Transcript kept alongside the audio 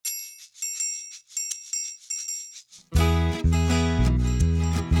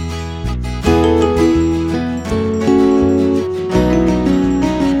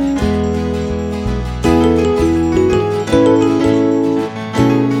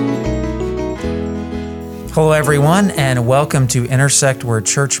Hello, everyone, and welcome to Intersect, where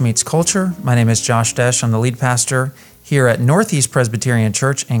church meets culture. My name is Josh Desch. I'm the lead pastor here at Northeast Presbyterian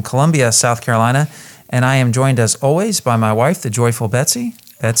Church in Columbia, South Carolina, and I am joined, as always, by my wife, the joyful Betsy.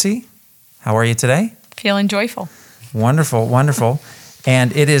 Betsy, how are you today? Feeling joyful. Wonderful, wonderful.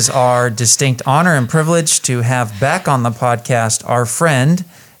 And it is our distinct honor and privilege to have back on the podcast our friend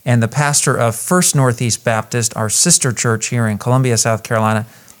and the pastor of First Northeast Baptist, our sister church here in Columbia, South Carolina,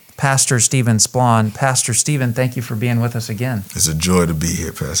 Pastor Stephen Splon. Pastor Stephen, thank you for being with us again. It's a joy to be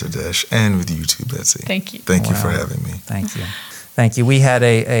here, Pastor Desch, and with you too, Betsy. Thank you. Thank you for having me. Thank you. Thank you. We had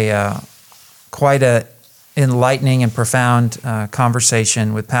quite a enlightening and profound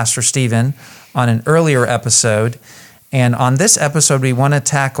conversation with Pastor Stephen on an earlier episode. And on this episode, we want to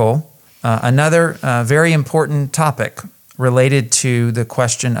tackle another very important topic related to the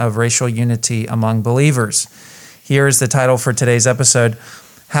question of racial unity among believers. Here is the title for today's episode: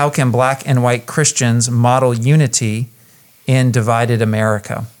 How can black and white Christians model unity in divided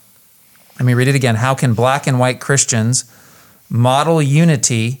America? Let me read it again. How can black and white Christians model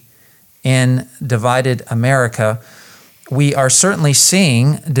unity in divided America? We are certainly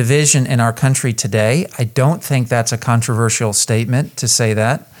seeing division in our country today. I don't think that's a controversial statement to say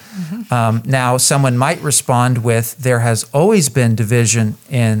that. Now, someone might respond with, there has always been division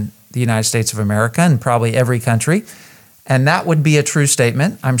in the United States of America and probably every country. And that would be a true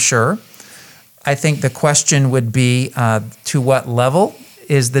statement, I'm sure. I think the question would be, to what level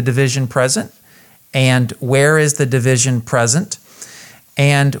is the division present? And where is the division present?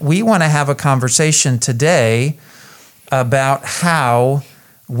 And we want to have a conversation today about how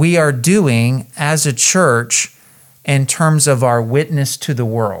we are doing as a church in terms of our witness to the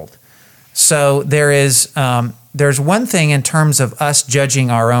world. So there's one thing in terms of us judging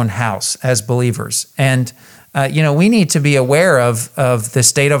our own house as believers. And we need to be aware of the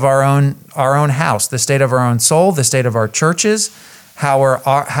state of our own house, the state of our own soul, the state of our churches.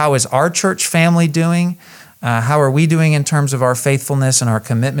 How is our church family doing? How are we doing in terms of our faithfulness and our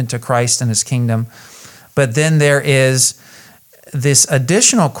commitment to Christ and His kingdom? But then there is this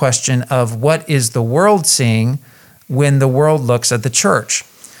additional question of what is the world seeing when the world looks at the church.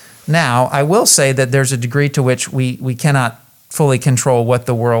 Now, I will say that there's a degree to which we cannot fully control what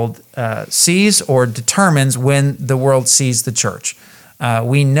the world sees or determines when the world sees the church.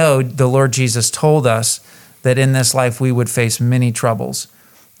 We know the Lord Jesus told us that in this life we would face many troubles,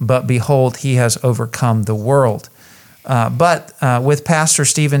 but behold, He has overcome the world. But with Pastor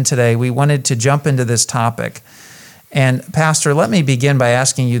Stephen today, we wanted to jump into this topic. And Pastor, let me begin by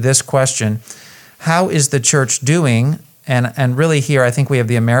asking you this question. How is the church doing? And really here, I think we have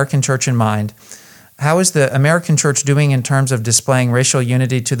the American church in mind. How is the American church doing in terms of displaying racial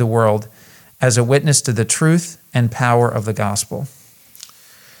unity to the world as a witness to the truth and power of the gospel?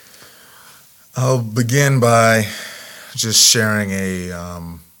 I'll begin by just sharing a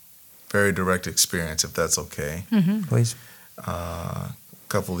very direct experience, if that's okay. Mm-hmm. Please. A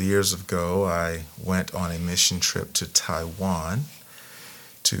couple of years ago, I went on a mission trip to Taiwan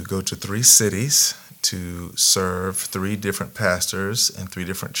to go to 3 cities to serve 3 different pastors in 3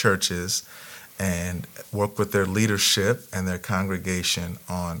 different churches and work with their leadership and their congregation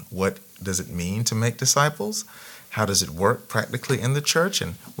on what does it mean to make disciples, how does it work practically in the church,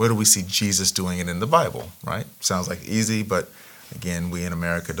 and where do we see Jesus doing it in the Bible, right? Sounds like easy, but again, we in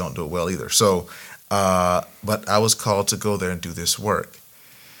America don't do it well either. So, but I was called to go there and do this work.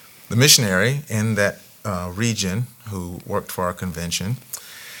 The missionary in that region who worked for our convention,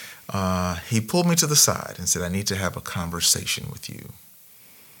 he pulled me to the side and said, I need to have a conversation with you.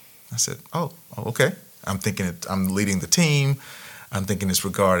 I said, oh, okay. I'm thinking I'm leading the team. I'm thinking it's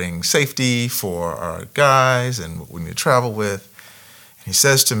regarding safety for our guys and what we need to travel with. And he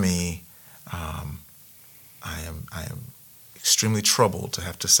says to me, I am extremely troubled to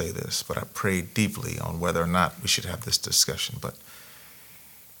have to say this, but I prayed deeply on whether or not we should have this discussion. But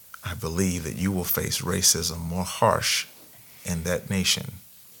I believe that you will face racism more harsh in that nation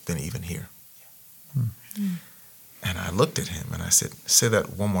than even here. Mm. And I looked at him and I said, say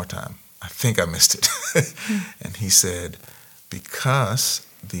that one more time. I think I missed it. And he said, because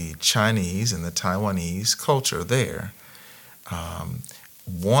the Chinese and the Taiwanese culture there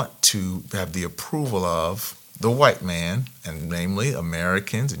want to have the approval of the white man, and namely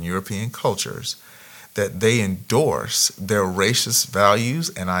Americans and European cultures, that they endorse their racist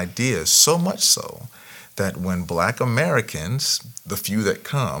values and ideas so much so that when black Americans, the few that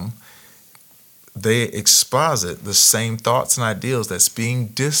come, they exposit the same thoughts and ideals that's being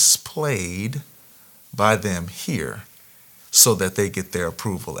displayed by them here so that they get their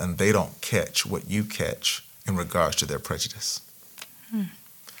approval and they don't catch what you catch in regards to their prejudice.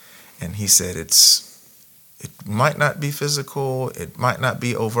 And he said, it's It might not be physical. It might not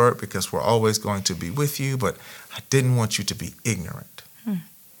be overt because we're always going to be with you, but I didn't want you to be ignorant.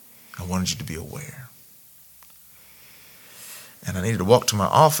 I wanted you to be aware. And I needed to walk to my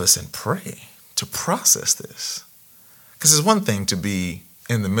office and pray to process this. Because it's one thing to be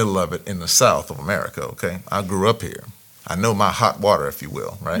in the middle of it in the South of America, okay? I grew up here. I know my hot water, if you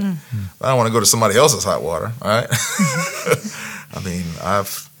will, right? But I don't want to go to somebody else's hot water, all right? I mean,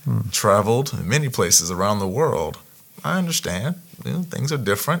 I've traveled in many places around the world. I understand. Things are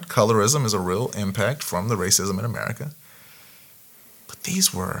different. Colorism is a real impact from the racism in America. But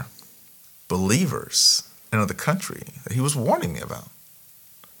these were believers in another country that he was warning me about.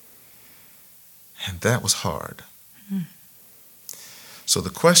 And that was hard. So the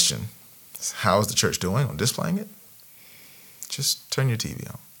question is, how is the church doing on displaying it? Just turn your TV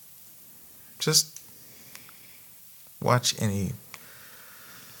on. Just watch any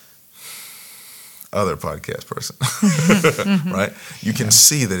other podcast person, right? You can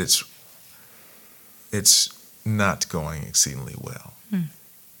see that it's not going exceedingly well.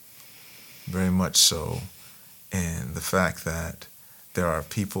 Very much so in the fact that there are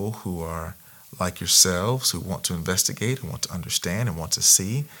people who are like yourselves who want to investigate and want to understand and want to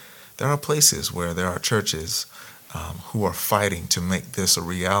see. There are places where there are churches who are fighting to make this a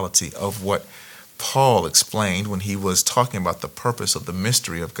reality of what Paul explained when he was talking about the purpose of the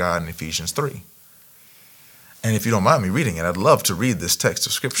mystery of God in Ephesians 3. And if you don't mind me reading it, I'd love to read this text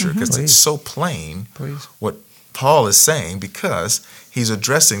of Scripture because it's so plain what Paul is saying, because he's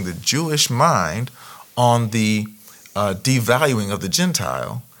addressing the Jewish mind on the devaluing of the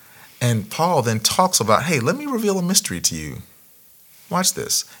Gentile. And Paul then talks about, hey, let me reveal a mystery to you. Watch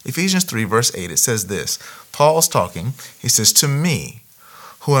this. Ephesians 3, verse 8, it says this. Paul's talking. He says, to me,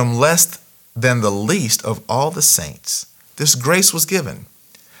 who am less than the least of all the saints, this grace was given,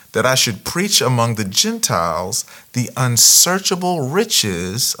 that I should preach among the Gentiles the unsearchable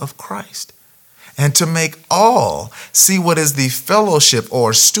riches of Christ, and to make all see what is the fellowship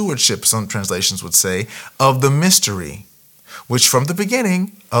or stewardship, some translations would say, of the mystery, which from the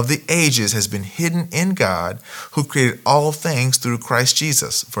beginning of the ages has been hidden in God, who created all things through Christ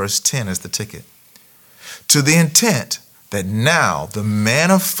Jesus. Verse 10 is the ticket. To the intent that now the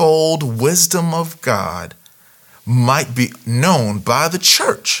manifold wisdom of God might be known by the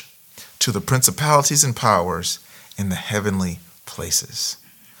church to the principalities and powers in the heavenly places.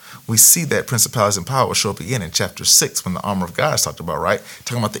 We see that principalities and powers show up again in chapter 6 when the armor of God is talked about, right?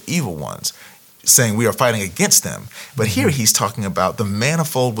 Talking about the evil ones, saying we are fighting against them. But here he's talking about the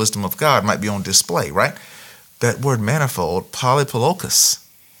manifold wisdom of God might be on display, right? That word manifold, polypolokos,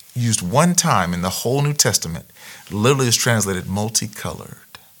 used one time in the whole New Testament, literally is translated multicolored.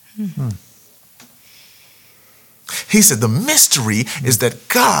 He said the mystery is that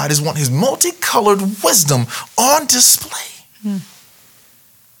God is wanting his multicolored wisdom on display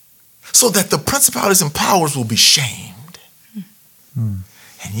so that the principalities and powers will be shamed.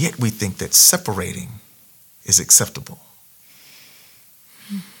 And yet we think that separating is acceptable.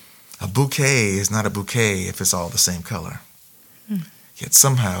 A bouquet is not a bouquet if it's all the same color. Yet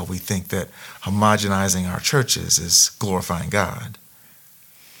somehow we think that homogenizing our churches is glorifying God.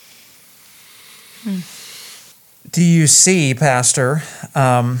 Do you see, Pastor,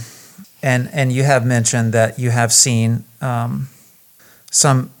 and you have mentioned that you have seen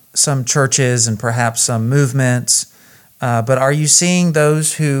some churches and perhaps some movements, but are you seeing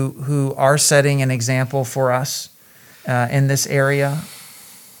those who are setting an example for us in this area?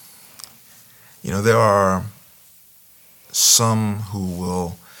 You know, there are some who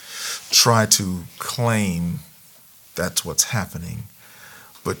will try to claim that's what's happening,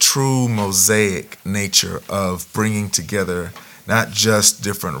 but true mosaic nature of bringing together not just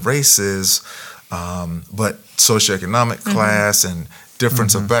different races, but socioeconomic class and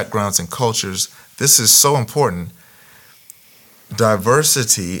difference of backgrounds and cultures. This is so important.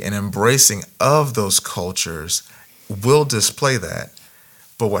 Diversity and embracing of those cultures will display that.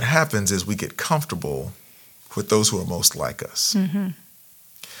 But what happens is we get comfortable with those who are most like us.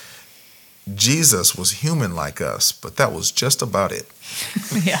 Jesus was human like us, but that was just about it.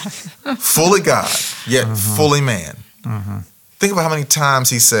 Fully God, yet fully man. Think about how many times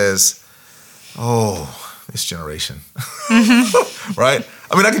he says, oh, this generation. Right?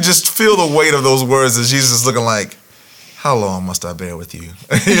 I mean, I could just feel the weight of those words as Jesus is looking like, how long must I bear with you?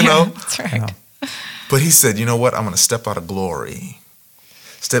 You know? That's right. But he said, you know what? I'm going to step out of glory.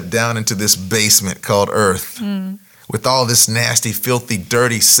 Step down into this basement called earth with all this nasty, filthy,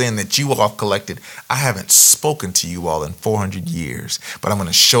 dirty sin that you all have collected. I haven't spoken to you all in 400 years, but I'm going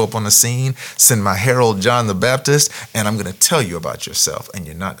to show up on the scene, send my herald John the Baptist, and I'm going to tell you about yourself, and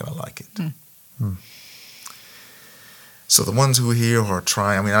you're not going to like it. So the ones who are here who are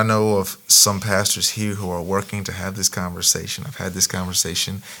trying, I mean, I know of some pastors here who are working to have this conversation. I've had this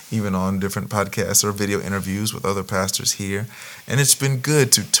conversation even on different podcasts or video interviews with other pastors here, and it's been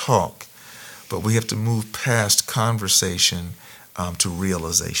good to talk, but we have to move past conversation to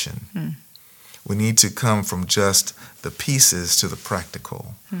realization. We need to come from just the pieces to the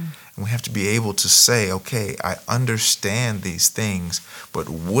practical. And we have to be able to say, okay, I understand these things, but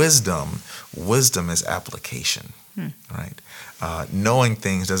wisdom is application, right? Knowing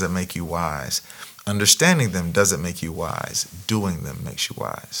things doesn't make you wise. Understanding them doesn't make you wise. Doing them makes you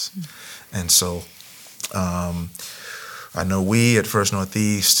wise. And so I know we at First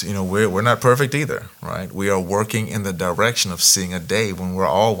Northeast, we're not perfect either, right? We are working in the direction of seeing a day when we're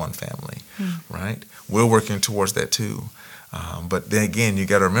all one family, right? We're working towards that too. But then again, you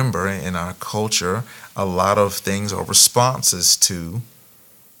got to remember, in our culture, a lot of things are responses to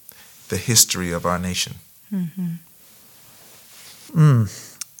the history of our nation.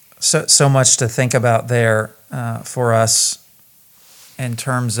 So much to think about there for us in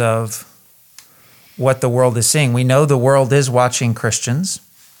terms of what the world is seeing. We know the world is watching Christians.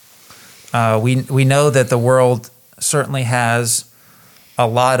 We know that the world certainly has a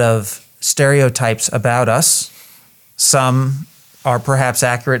lot of stereotypes about us. Some are perhaps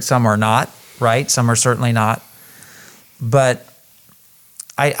accurate, some are not, right? Some are certainly not. But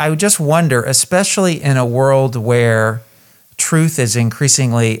I would just wonder, especially in a world where truth is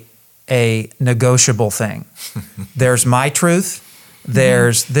increasingly a negotiable thing. There's my truth,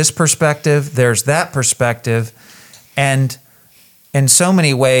 there's this perspective, there's that perspective, and in so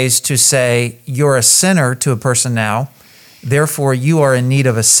many ways to say, you're a sinner to a person now, therefore you are in need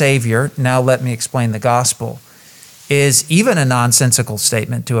of a Savior, now let me explain the gospel, is even a nonsensical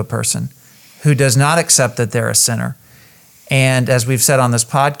statement to a person who does not accept that they're a sinner. And as we've said on this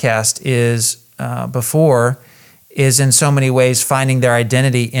podcast is in so many ways finding their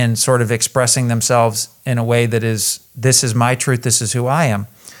identity in sort of expressing themselves in a way that is, this is my truth, this is who I am.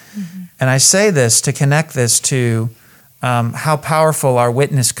 And I say this to connect this to how powerful our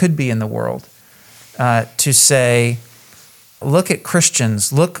witness could be in the world, to say, look at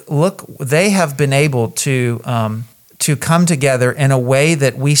Christians, look, they have been able to come together in a way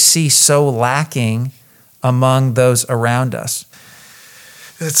that we see so lacking among those around us.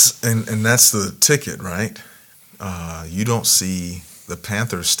 And that's the ticket, right? You don't see the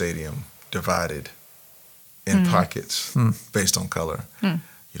Panthers Stadium divided in pockets based on color.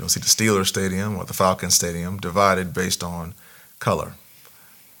 You don't see the Steelers Stadium or the Falcons Stadium divided based on color.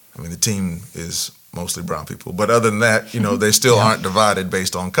 I mean, the team is mostly brown people, but other than that, they still aren't divided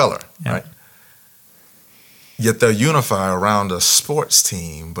based on color, right? Yet they'll unify around a sports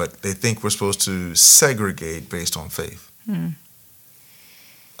team, but they think we're supposed to segregate based on faith.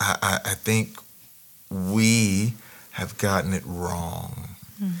 I think we have gotten it wrong,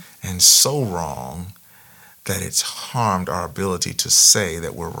 and so wrong that it's harmed our ability to say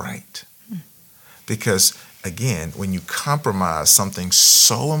that we're right. Because, again, when you compromise something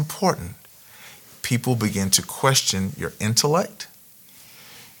so important, people begin to question your intellect.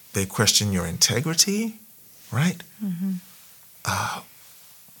 They question your integrity, right?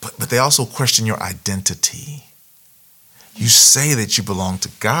 But they also question your identity. You say that you belong to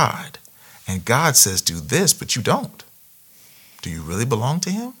God, and God says do this, but you don't. Do you really belong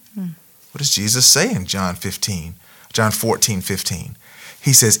to him? What does Jesus say in John 14:15?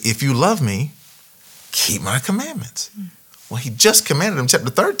 He says, if you love me, keep my commandments. Well, he just commanded them, chapter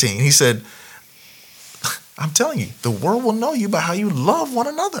 13. He said, I'm telling you, the world will know you by how you love one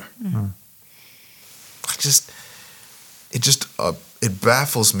another. It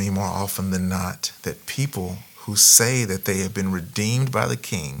baffles me more often than not that people who say that they have been redeemed by the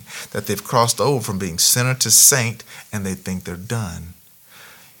King, that they've crossed over from being sinner to saint, and they think they're done.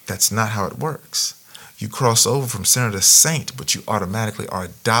 That's not how it works. You cross over from sinner to saint, but you automatically are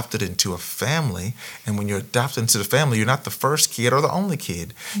adopted into a family. And when you're adopted into the family, you're not the first kid or the only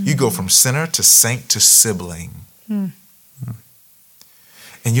kid. You go from sinner to saint to sibling. And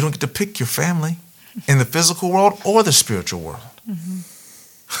you don't get to pick your family in the physical world or the spiritual world.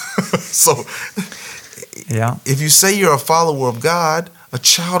 So if you say you're a follower of God, a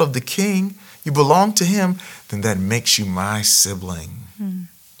child of the King, you belong to him, then that makes you my sibling.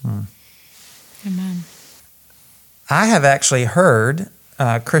 Amen. I have actually heard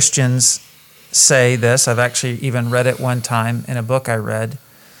Christians say this. I've actually even read it one time in a book I read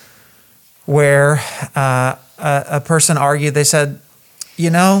where a person argued, they said,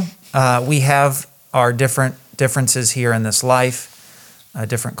 we have our differences here in this life,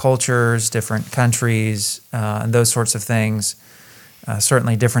 different cultures, different countries, and those sorts of things,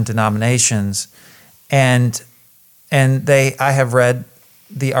 certainly different denominations. And And I have read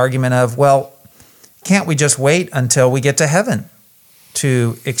the argument of, well, can't we just wait until we get to heaven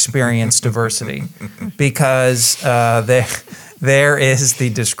to experience diversity? Because there is the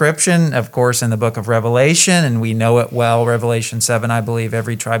description, of course, in the book of Revelation, and we know it well. Revelation 7, I believe,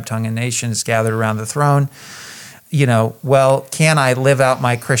 every tribe, tongue, and nation is gathered around the throne. Well, can I live out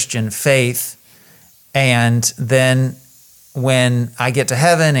my Christian faith? And then when I get to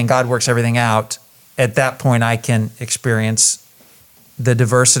heaven and God works everything out, at that point I can experience the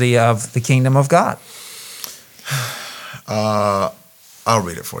diversity of the kingdom of God. I'll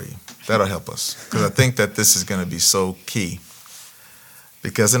read it for you. That'll help us, because I think that this is going to be so key.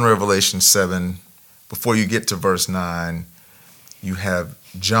 Because in Revelation 7, before you get to verse 9, you have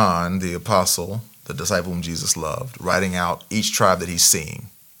John, the apostle, the disciple whom Jesus loved, writing out each tribe that he's seeing.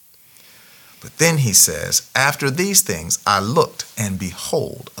 But then he says, after these things I looked, and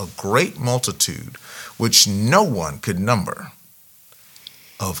behold, a great multitude, which no one could number,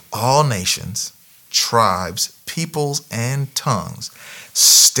 of all nations, tribes, peoples, and tongues,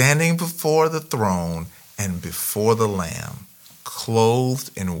 standing before the throne and before the Lamb,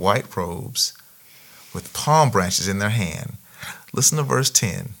 clothed in white robes, with palm branches in their hand. Listen to verse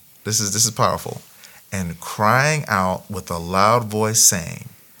 10. This is powerful. And crying out with a loud voice, saying,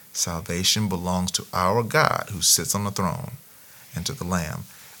 salvation belongs to our God who sits on the throne and to the Lamb.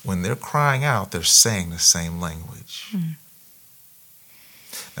 When they're crying out, they're saying the same language.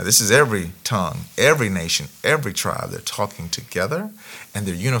 Now, this is every tongue, every nation, every tribe. They're talking together, and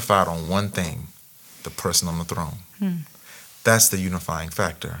they're unified on one thing, the person on the throne. That's the unifying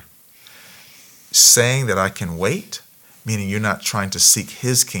factor. Saying that I can wait, meaning you're not trying to seek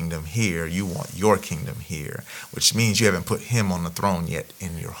his kingdom here, you want your kingdom here, which means you haven't put him on the throne yet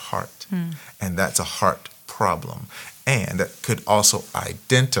in your heart. And that's a heart problem. And that could also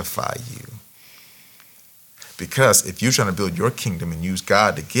identify you. Because if you're trying to build your kingdom and use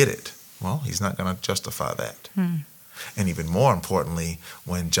God to get it, well, he's not going to justify that. And even more importantly,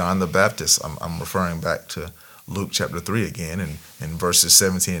 when John the Baptist, I'm referring back to Luke chapter 3 again, and in verses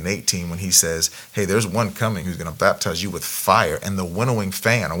 17 and 18, when he says, hey, there's one coming who's going to baptize you with fire, and the winnowing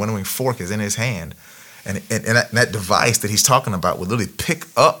fan or winnowing fork is in his hand. And that device that he's talking about would literally pick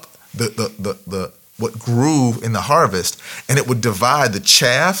up the what grew in the harvest, and it would divide the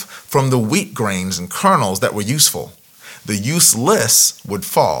chaff from the wheat grains and kernels that were useful. The useless would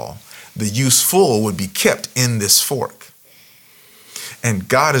fall. The useful would be kept in this fork. And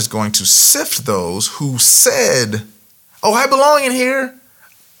God is going to sift those who said, oh, I belong in here.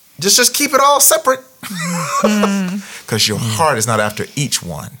 Just keep it all separate. Because your heart is not after each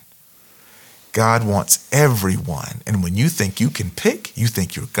one. God wants everyone. And when you think you can pick, you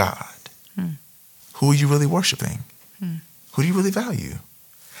think you're God. Who are you really worshiping? Who do you really value?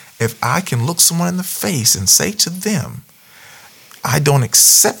 If I can look someone in the face and say to them, I don't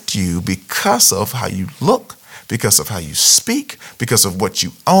accept you because of how you look, because of how you speak, because of what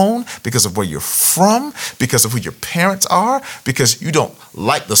you own, because of where you're from, because of who your parents are, because you don't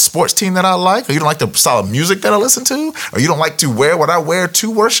like the sports team that I like, or you don't like the style of music that I listen to, or you don't like to wear what I wear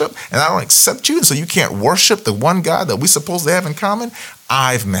to worship, and I don't accept you, so you can't worship the one God that we supposed to have in common,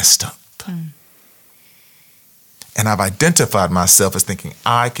 I've messed up. And I've identified myself as thinking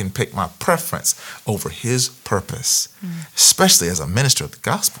I can pick my preference over his purpose, especially as a minister of the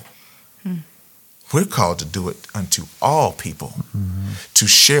gospel. We're called to do it unto all people, to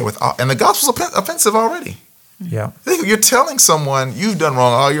share with all. And the gospel's offensive already. Yeah. You're telling someone you've done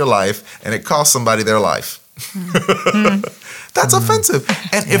wrong all your life, and it cost somebody their life. That's offensive.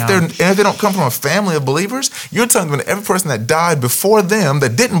 And if they don't come from a family of believers, you're telling them that every person that died before them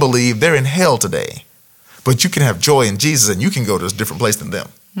that didn't believe, they're in hell today. But you can have joy in Jesus, and you can go to a different place than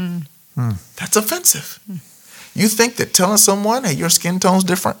them. That's offensive. You think that telling someone, hey, your skin tone's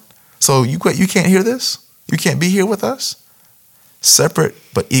different, so you can't hear this? You can't be here with us? Separate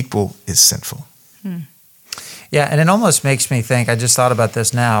but equal is sinful. Yeah, and it almost makes me think, I just thought about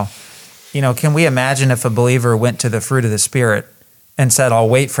this now, can we imagine if a believer went to the fruit of the Spirit and said, I'll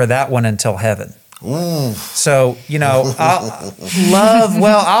wait for that one until heaven? Ooh. So, I'll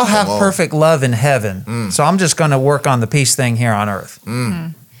have perfect love in heaven. So I'm just going to work on the peace thing here on earth.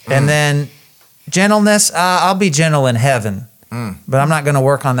 And then gentleness, I'll be gentle in heaven. But I'm not going to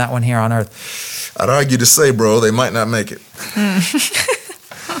work on that one here on earth. I'd argue to say, bro, they might not make it.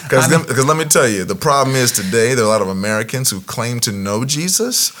 Because let me tell you, the problem is today there are a lot of Americans who claim to know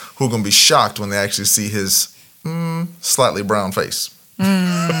Jesus who are going to be shocked when they actually see his slightly brown face.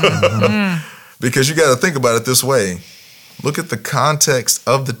 Because you got to think about it this way. Look at the context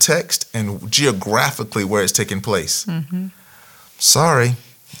of the text and geographically where it's taking place. Sorry,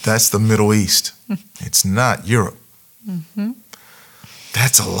 that's the Middle East. It's not Europe.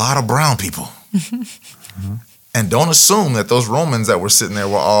 That's a lot of brown people. And don't assume that those Romans that were sitting there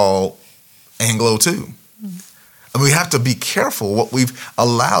were all Anglo too. And we have to be careful what we've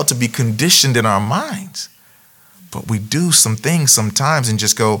allowed to be conditioned in our minds. But we do some things sometimes and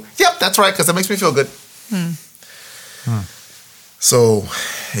just go, yep, that's right, because that makes me feel good. So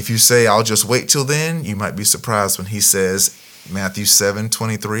if you say, I'll just wait till then, you might be surprised when he says, Matthew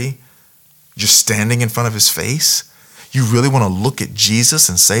 7:23, you're standing in front of his face. You really want to look at Jesus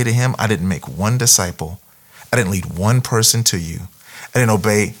and say to him, I didn't make one disciple. I didn't lead one person to you. I didn't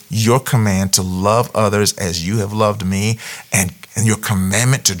obey your command to love others as you have loved me and your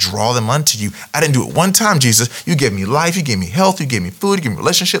commandment to draw them unto you. I didn't do it one time, Jesus. You gave me life. You gave me health. You gave me food. You gave me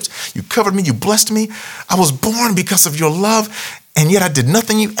relationships. You covered me. You blessed me. I was born because of your love, and yet I did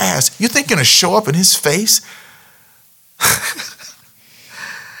nothing you asked. You think you're going to show up in his face?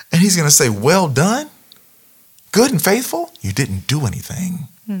 And he's going to say, well done, good and faithful. You didn't do anything.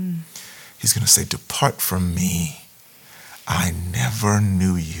 He's going to say, depart from me. I never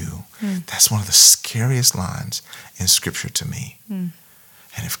knew you. That's one of the scariest lines in Scripture to me. And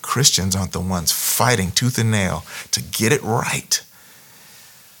if Christians aren't the ones fighting tooth and nail to get it right,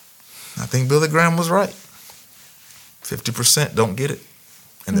 I think Billy Graham was right. 50% don't get it.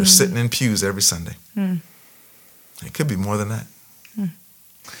 And they're sitting in pews every Sunday. It could be more than that.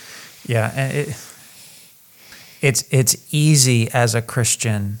 Yeah, and it's easy as a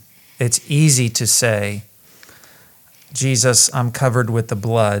Christian. It's easy to say, Jesus, I'm covered with the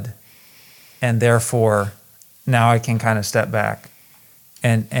blood, and therefore now I can kind of step back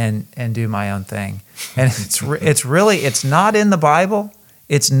and do my own thing. And it's not in the Bible.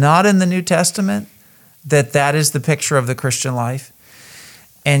 It's not in the New Testament that is the picture of the Christian life.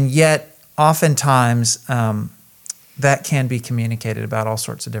 And yet, oftentimes, that can be communicated about all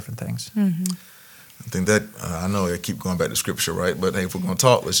sorts of different things. I think that, I know I keep going back to Scripture, right? But hey, if we're going to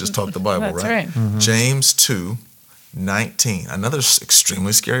talk, let's just talk the Bible, That's right? right. James 2:19, another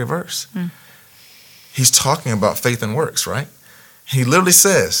extremely scary verse. He's talking about faith and works, right? He literally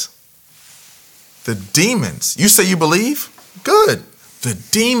says, the demons, you say you believe? Good. The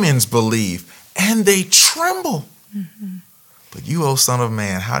demons believe and they tremble. But you, O Son of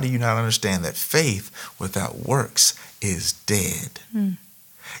Man, how do you not understand that faith without works is dead?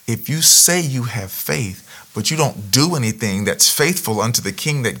 If you say you have faith, but you don't do anything that's faithful unto the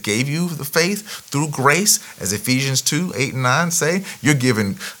King that gave you the faith through grace, as Ephesians 2:8-9 say, you're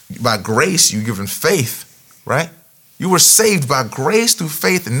given by grace, you're given faith, right? You were saved by grace through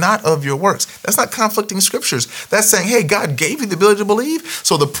faith, not of your works. That's not conflicting scriptures. That's saying, hey, God gave you the ability to believe,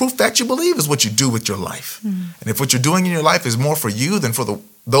 so the proof that you believe is what you do with your life. And if what you're doing in your life is more for you than for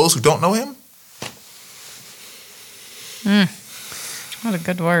those who don't know him. What a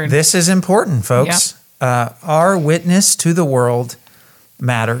good word. This is important, folks. Our witness to the world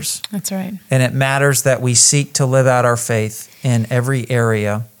matters. That's right. And it matters that we seek to live out our faith in every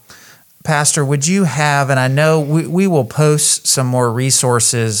area. Pastor, would you have, and I know we will post some more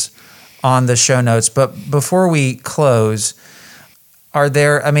resources on the show notes, but before we close,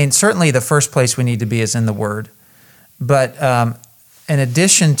 certainly the first place we need to be is in the Word. But in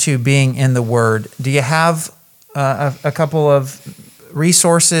addition to being in the Word, do you have a couple of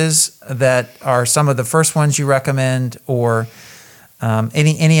resources that are some of the first ones you recommend, or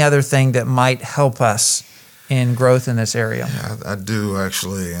any other thing that might help us in growth in this area? Yeah, I do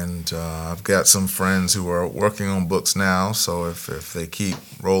actually, and I've got some friends who are working on books now, so if they keep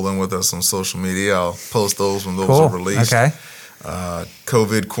rolling with us on social media, I'll post those when those are released. Okay.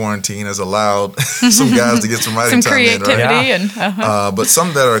 COVID quarantine has allowed some guys to get some writing some time in, creativity right? and but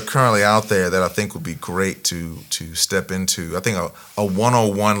some that are currently out there that I think would be great to step into. I think a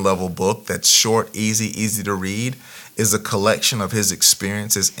 101 level book that's short, easy to read is a collection of his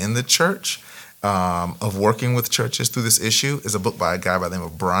experiences in the church, of working with churches through this issue, is a book by a guy by the name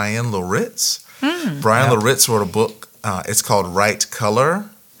of Bryan Loritts. Bryan Loritts wrote a book, it's called Right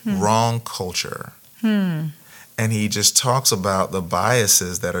Color, Wrong Culture. And he just talks about the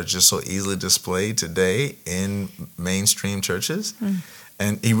biases that are just so easily displayed today in mainstream churches.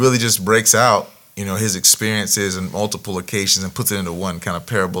 And he really just breaks out, his experiences in multiple occasions and puts it into one kind of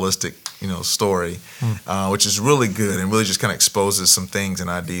parabolistic, story, which is really good and really just kind of exposes some things and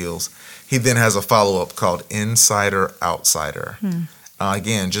ideals. He then has a follow-up called Insider Outsider.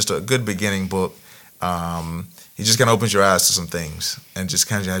 Again, just a good beginning book. He just kind of opens your eyes to some things and just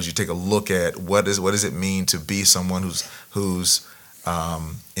kind of has you take a look at what does it mean to be someone who's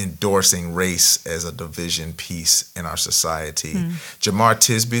endorsing race as a division piece in our society. Jamar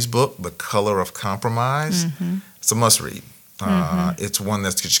Tisby's book, The Color of Compromise, it's a must read. It's one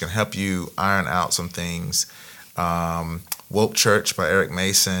that's just going to help you iron out some things Woke Church by Eric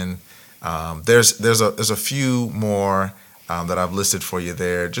Mason. There's a few more that I've listed for you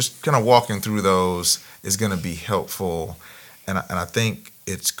there. Just kind of walking through those is going to be helpful, and I think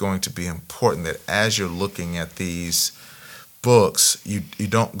it's going to be important that as you're looking at these books, you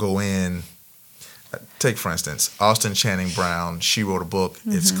don't go in. Take, for instance, Austin Channing Brown. She wrote a book.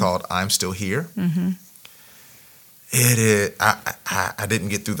 Mm-hmm. It's called I'm Still Here. Mm-hmm. It is. I didn't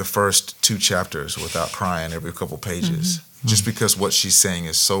get through the first 2 chapters without crying every couple pages, just because what she's saying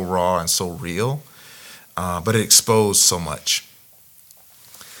is so raw and so real, but it exposed so much.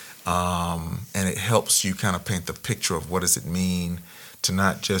 And it helps you kind of paint the picture of what does it mean to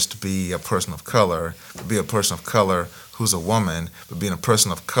not just be a person of color, but be a person of color who's a woman, but being a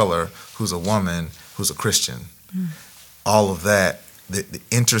person of color who's a woman who's a Christian. All of that, the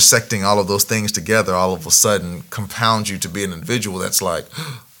intersecting all of those things together, all of a sudden compounds you to be an individual that's like,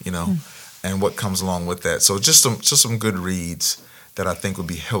 and what comes along with that. So just some good reads that I think would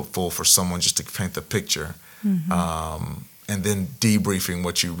be helpful for someone just to paint the picture. And then debriefing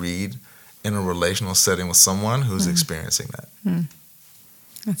what you read in a relational setting with someone who's experiencing that.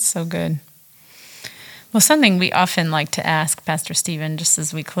 That's so good. Well, something we often like to ask, Pastor Stephen, just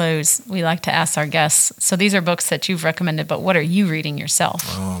as we close, we like to ask our guests, so these are books that you've recommended, but what are you reading yourself?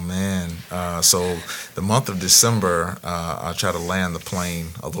 Oh, man. So the month of December, I try to land the plane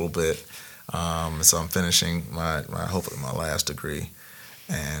a little bit. So I'm finishing hopefully my last degree.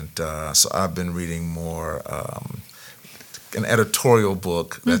 And so I've been reading more an editorial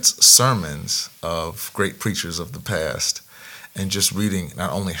book that's sermons of great preachers of the past, and just reading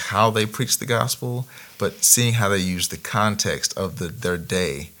not only how they preach the gospel, but seeing how they use the context of their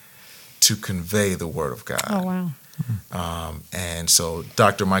day to convey the word of God. Oh, wow. And so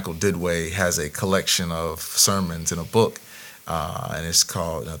Dr. Michael Didway has a collection of sermons in a book, and it's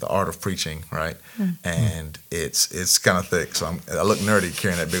called The Art of Preaching, right? And it's kind of thick, so I look nerdy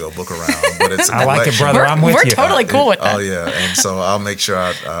carrying that big old book around. But it's I like it, brother. I'm with you. you. We're totally cool with that. Oh, yeah. And so I'll make sure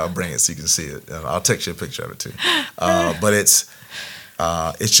I'll bring it so you can see it. And I'll text you a picture of it, too. But it's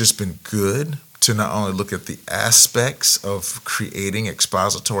just been good to not only look at the aspects of creating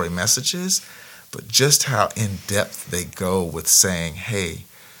expository messages, but just how in-depth they go with saying, hey,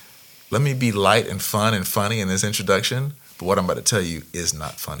 let me be light and fun and funny in this introduction, but what I'm about to tell you is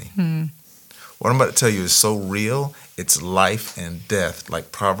not funny. What I'm about to tell you is so real, it's life and death.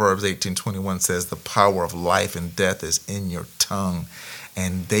 Like Proverbs 18:21 says, the power of life and death is in your tongue.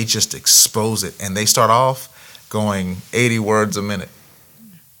 And they just expose it. And they start off going 80 words a minute.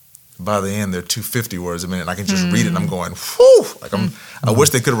 By the end, they're 250 words a minute. And I can just read it and I'm going, whew! Like I wish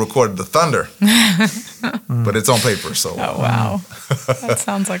they could have recorded the thunder. But it's on paper, so. Oh, wow. That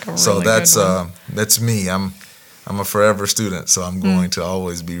sounds like a really so that's good one. That's me. I'm a forever student, so I'm going to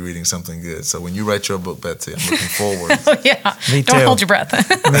always be reading something good. So when you write your book, Betsy, I'm looking forward. Yeah. Me too. Don't hold your breath.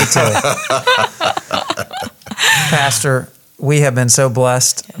 Me too. Pastor, we have been so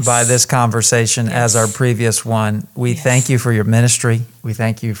blessed by this conversation as our previous one. We thank you for your ministry. We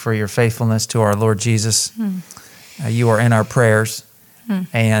thank you for your faithfulness to our Lord Jesus. You are in our prayers.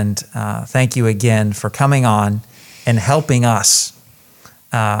 And thank you again for coming on and helping us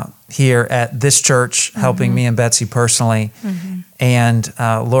here at this church, helping me and Betsy personally. And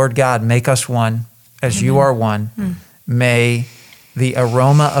Lord God, make us one as you are one. May the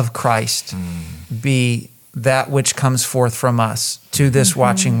aroma of Christ be that which comes forth from us to this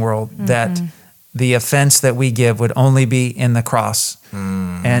watching world, that the offense that we give would only be in the cross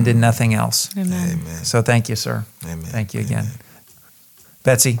and in nothing else. Amen. So thank you, sir. Amen. Thank you again.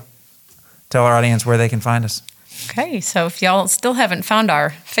 Betsy, tell our audience where they can find us. Okay, so if y'all still haven't found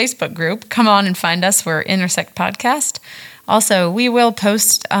our Facebook group, come on and find us. We're Intersect Podcast. Also, we will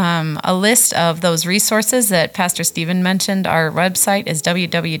post a list of those resources that Pastor Stephen mentioned. Our website is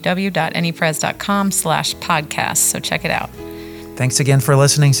www.anypres.com/podcast, so check it out. Thanks again for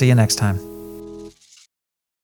listening. See you next time.